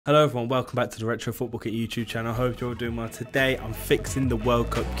Hello everyone, welcome back to the Retro Football Kit YouTube channel. I hope you're all doing well. Today I'm fixing the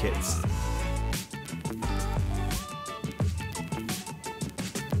World Cup kits.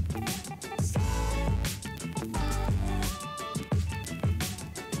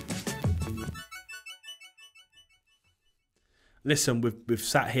 Listen, we've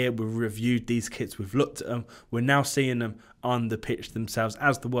sat here, we've reviewed these kits, we've looked at them, we're now seeing them on the pitch themselves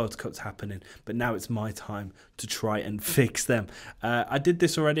as the World Cup's happening, but now it's my time to try and fix them. I did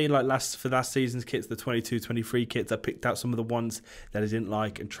this already, like for last season's kits, the 22-23 kits. I picked out some of the ones that I didn't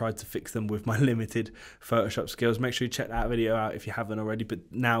like and tried to fix them with my limited Photoshop skills. Make sure you check that video out if you haven't already, but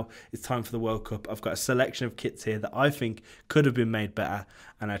now it's time for the World Cup. I've got a selection of kits here that I think could have been made better,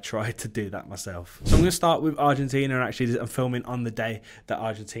 and I tried to do that myself. So I'm going to start with Argentina, and actually I'm filming on the day that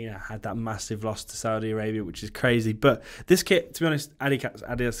Argentina had that massive loss to Saudi Arabia, which is crazy. But this kit, to be honest,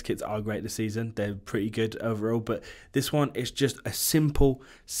 Adidas kits are great this season. They're pretty good overall, but this one is just a simple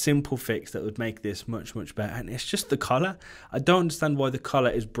fix that would make this much better, and it's just the collar. I don't understand why the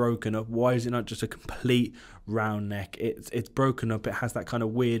collar is broken up. Why is it not just a complete round neck? It's broken up. It has that kind of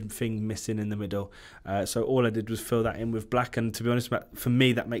weird thing missing in the middle. So all I did was fill that in with black, and to be honest, for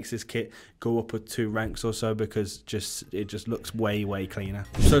me, that makes this kit go up 2 ranks or so, because it just looks way cleaner.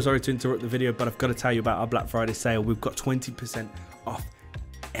 I'm so sorry to interrupt the video, but I've got to tell you about our Black Friday sale. We've got 20% off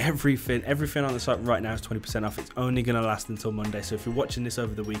everything on the site right now is 20% off. It's only going to last until Monday, so if you're watching this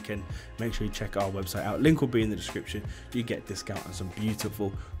over the weekend, make sure you check our website out. Link will be in the description. You get a discount on some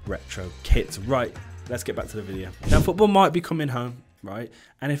beautiful retro kits. Right, let's get back to the video. Now, football might be coming home, right?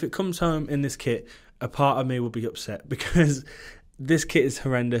 And if it comes home in this kit, a part of me will be upset, because this kit is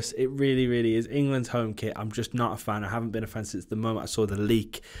horrendous. It really is. England's home kit, I'm just not a fan. I haven't been a fan since the moment I saw the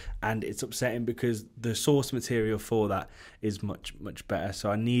leak, and it's upsetting because the source material for that is much better.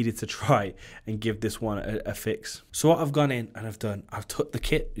 So I needed to try and give this one a fix. So what I've gone in and I've took the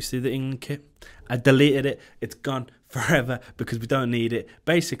kit. You see the England kit? I deleted it. It's gone forever because we don't need it.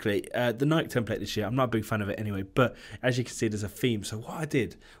 Basically, the Nike template this year, I'm not a big fan of it anyway, but as you can see, there's a theme. So what I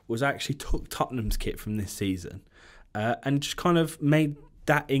did was I actually took Tottenham's kit from this season, and just kind of made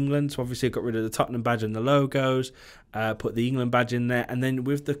that England. So obviously I got rid of the Tottenham badge and the logos, put the England badge in there, and then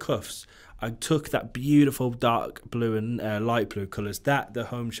with the cuffs, I took that beautiful dark blue and light blue colours that the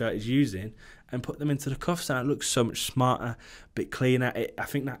home shirt is using and put them into the cuffs, and it looks so much smarter, a bit cleaner. I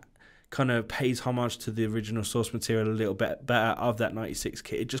think that kind of pays homage to the original source material a little bit better of that 96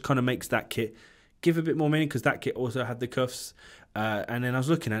 kit. It just kind of makes that kit give a bit more meaning, because that kit also had the cuffs. And then I was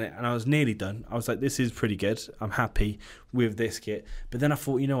looking at it and I was nearly done. I was like, this is pretty good. I'm happy with this kit. But then I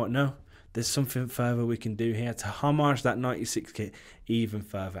thought, you know what? No, there's something further we can do here to homage that 96 kit even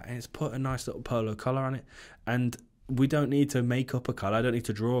further. And it's put a nice little polo collar on it. And we don't need to make up a colour. I don't need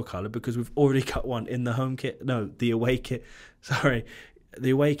to draw a colour, because we've already got one in the home kit. No, the away kit. Sorry. The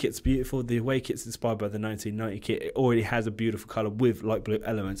away kit's beautiful. The away kit's inspired by the 1990 kit. It already has a beautiful colour with light blue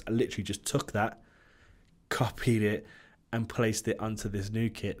elements. I literally just took that, copied it, and placed it onto this new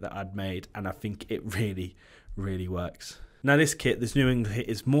kit that I'd made, and I think it really works. Now this kit, this new England kit,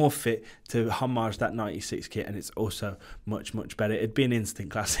 is more fit to homage that 96 kit, and it's also much better. It'd be an instant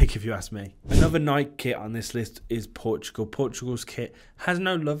classic if you ask me. Another Nike kit on this list is Portugal. Portugal's kit has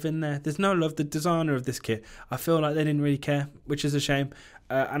no love in there. There's no love. The designer of this kit, I feel like they didn't really care, which is a shame.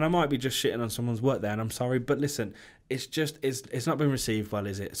 And I might be just shitting on someone's work there, and I'm sorry, but listen, it's not been received well,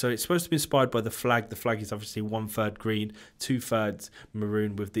 is it? So it's supposed to be inspired by the flag. The flag is obviously 1/3 green, 2/3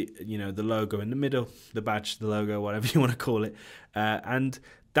 maroon, with the the logo in the middle, the badge, the logo, whatever you want to call it, and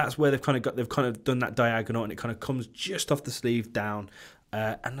that's where they've kind of done that diagonal, and it kind of comes just off the sleeve down.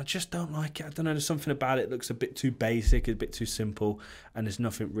 And I just don't like it. I don't know, there's something about it. It looks a bit too basic, a bit too simple, and there's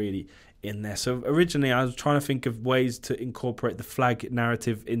nothing really in there. So originally I was trying to think of ways to incorporate the flag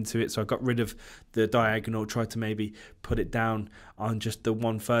narrative into it. So I got rid of the diagonal, tried to maybe put it down on just the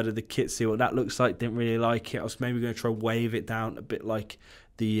 1/3 of the kit, see what that looks like. Didn't really like it. I was maybe going to try wave it down a bit like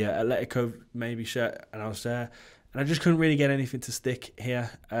the Atletico maybe shirt, and I was there. And I just couldn't really get anything to stick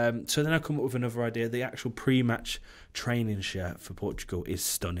here. So then I come up with another idea. The actual pre-match training shirt for Portugal is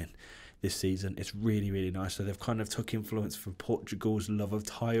stunning this season. It's really nice. So they've kind of took influence from Portugal's love of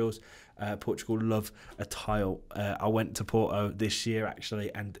tiles. Portugal love a tile. I went to Porto this year actually,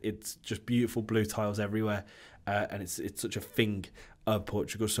 and it's just beautiful blue tiles everywhere. And it's such a thing of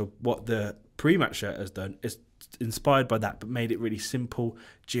Portugal. So what the pre-match shirt has done is inspired by that, but made it really simple,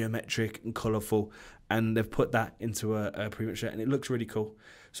 geometric and colourful, and they've put that into a pretty much shirt, and it looks really cool.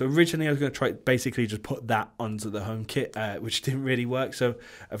 So originally I was going to try basically just put that onto the home kit, which didn't really work. So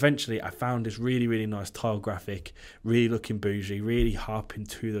eventually I found this really, really nice tile graphic, really looking bougie, really harping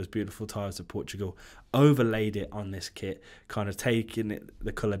to those beautiful tiles of Portugal, overlaid it on this kit, kind of taking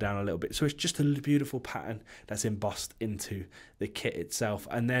the colour down a little bit. So it's just a beautiful pattern that's embossed into the kit itself.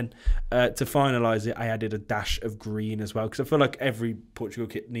 And then to finalise it, I added a dash of green as well, because I feel like every Portugal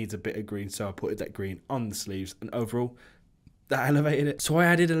kit needs a bit of green. So I put that green on the sleeves, and overall, that elevated it. So I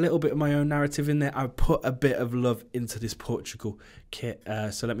added a little bit of my own narrative in there. I put a bit of love into this Portugal kit.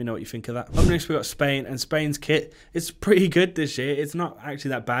 So let me know what you think of that. Up next we got Spain, and Spain's kit is pretty good this year. It's not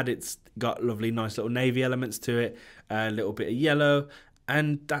actually that bad. It's got lovely, nice little navy elements to it, a little bit of yellow,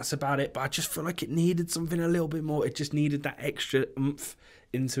 and that's about it. But I just feel like it needed something a little bit more. It just needed that extra oomph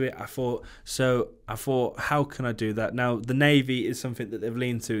into it. I thought, how can I do that? Now the navy is something that they've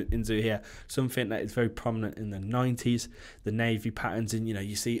leaned into here, something that is very prominent in the 90s. The navy patterns, and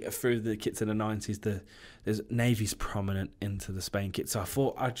you see through the kits in the 90s, there's navy's prominent into the Spain kit. So I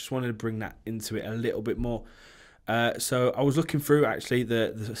thought I just wanted to bring that into it a little bit more. So I was looking through actually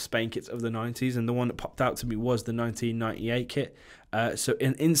the Spain kits of the 90s, and the one that popped out to me was the 1998 kit. So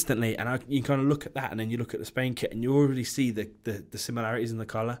instantly, and you kind of look at that, and then you look at the Spain kit, and you already see the similarities in the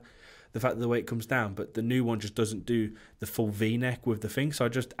colour, the fact that the way it comes down, but the new one just doesn't do the full V-neck with the thing. So I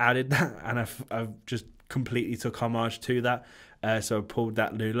just added that, and I've just completely took homage to that. So I pulled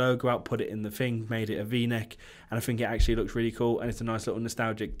that new logo out, put it in the thing, made it a V-neck, and I think it actually looks really cool, and it's a nice little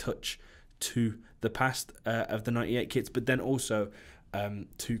nostalgic touch to the past of the 98 kits, but then also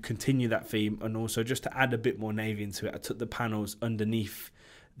to continue that theme, and also just to add a bit more navy into it, I took the panels underneath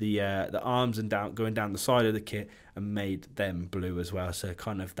the arms and going down the side of the kit and made them blue as well. So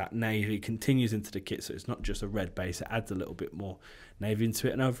kind of that navy continues into the kit, so it's not just a red base, it adds a little bit more navy into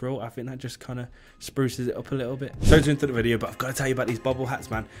it, and overall I think that just kind of spruces it up a little bit. So into the video, but I've got to tell you about these bobble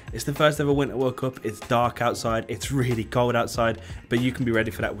hats, man. It's the first ever Winter World Cup. It's dark outside, it's really cold outside, but you can be ready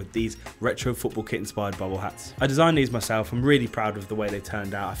for that with these retro football kit inspired bobble hats. I designed these myself. I'm really proud of the way they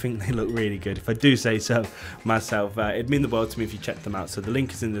turned out. I think they look really good, if I do say so myself. It'd mean the world to me if you checked them out, so the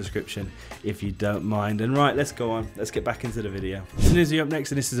link is in the description if you don't mind. And right, let's go on, let's get back into the video. Tunisia up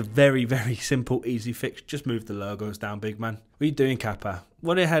next, and this is a very, very simple, easy fix. Just move the logos down, big man. What are you doing, Kappa?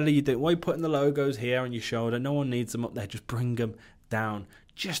 What the hell are you doing? Why are you putting the logos here on your shoulder? No one needs them up there. Just bring them down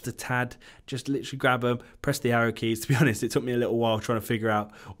just a tad. Just literally grab them, press the arrow keys. To be honest, it took me a little while trying to figure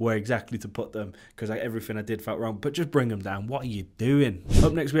out where exactly to put them, because everything I did felt wrong, but just bring them down. What are you doing?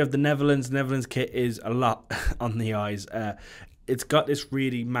 Up next we have the Netherlands. The Netherlands kit is a lot on the eyes. It's got this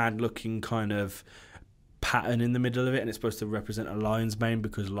really mad looking kind of pattern in the middle of it, and it's supposed to represent a lion's mane,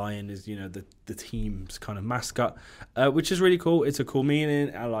 because lion is, the team's kind of mascot, which is really cool. It's a cool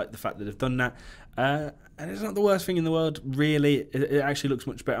meaning. I like the fact that they've done that, and it's not the worst thing in the world, really. It actually looks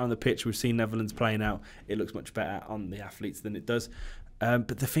much better on the pitch. We've seen Netherlands playing out. It looks much better on the athletes than it does.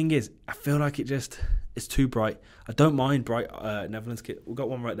 But the thing is, I feel like it's too bright. I don't mind bright Netherlands kit. We've got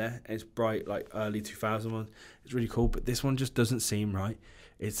one right there, and it's bright, like early 2000 one. It's really cool, but this one just doesn't seem right.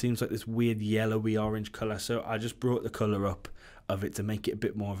 It seems like this weird yellowy orange colour, so I just brought the colour up of it to make it a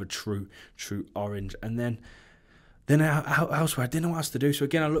bit more of a true orange. And then elsewhere, I didn't know what else to do. So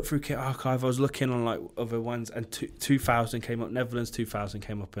again, I looked through Kit Archive. I was looking on like other ones, and 2000 came up. Netherlands 2000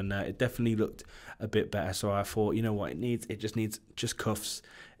 came up, and it definitely looked a bit better. So I thought, you know what, it just needs cuffs.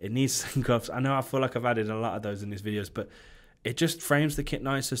 It needs some cuffs. I know I feel like I've added a lot of those in these videos, but it just frames the kit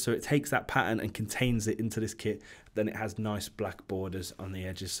nicer, so it takes that pattern and contains it into this kit. Then it has nice black borders on the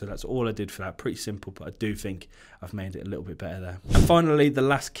edges. So that's all I did for that. Pretty simple, but I do think I've made it a little bit better there. And finally, the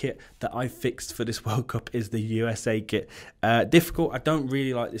last kit that I fixed for this World Cup is the USA kit. Difficult. I don't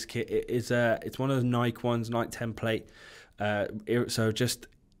really like this kit. It's one of those Nike ones, Nike template. So just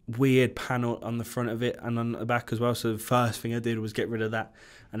weird panel on the front of it and on the back as well. So the first thing I did was get rid of that,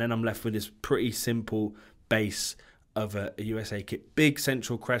 and then I'm left with this pretty simple base of a USA kit. Big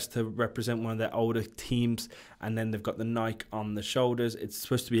central crest to represent one of their older teams, and then they've got the Nike on the shoulders. It's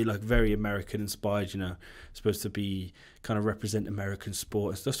supposed to be like very American inspired, supposed to be kind of represent American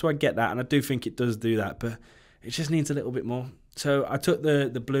sport and stuff. So I get that, and I do think it does do that, but it just needs a little bit more. So I took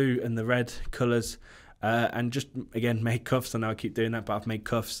the blue and the red colours and just again made cuffs. I know I keep doing that, but I've made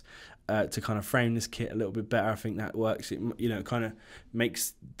cuffs to kind of frame this kit a little bit better. I think that works. It kind of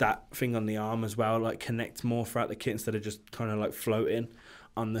makes that thing on the arm as well like connect more throughout the kit, instead of just kind of like floating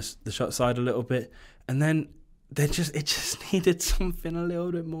on the shot side a little bit. And then it just needed something a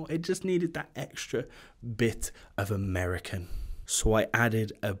little bit more. It just needed that extra bit of American. So I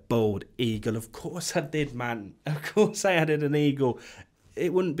added a bold eagle. Of course I did, man. Of course I added an eagle.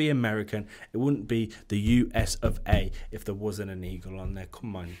 It wouldn't be American. It wouldn't be the US of A if there wasn't an eagle on there.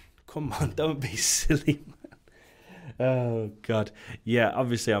 Come on, don't be silly, man. Oh, God. Yeah,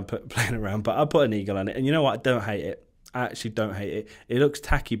 obviously I'm playing around, but I put an eagle on it. And you know what? I don't hate it. I actually don't hate it. It looks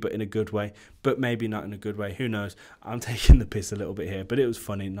tacky, but in a good way, but maybe not in a good way. Who knows? I'm taking the piss a little bit here, but it was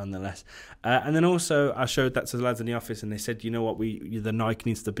funny nonetheless. And then also I showed that to the lads in the office, and they said, you know what, the Nike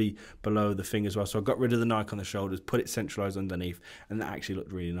needs to be below the thing as well. So I got rid of the Nike on the shoulders, put it centralized underneath, and that actually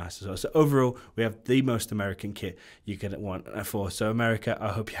looked really nice as well. So overall, we have the most American kit you could want for. So America, I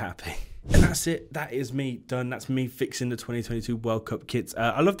hope you're happy. And that's it. That is me done. That's me fixing the 2022 World Cup kits.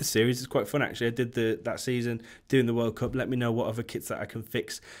 I love the series. It's quite fun, actually. I did that season doing the World Cup. Let me know what other kits that I can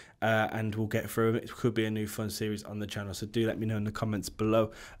fix, and we'll get through them. It could be a new fun series on the channel, so do let me know in the comments below.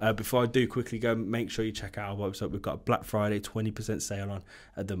 Before I do quickly go, make sure you check out our website. We've got a Black Friday 20% sale on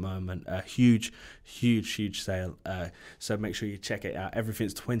at the moment. A huge sale. So make sure you check it out.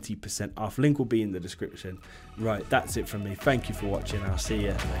 Everything's 20% off. Link will be in the description. Right, that's it from me. Thank you for watching. I'll see you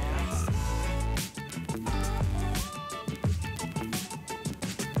later.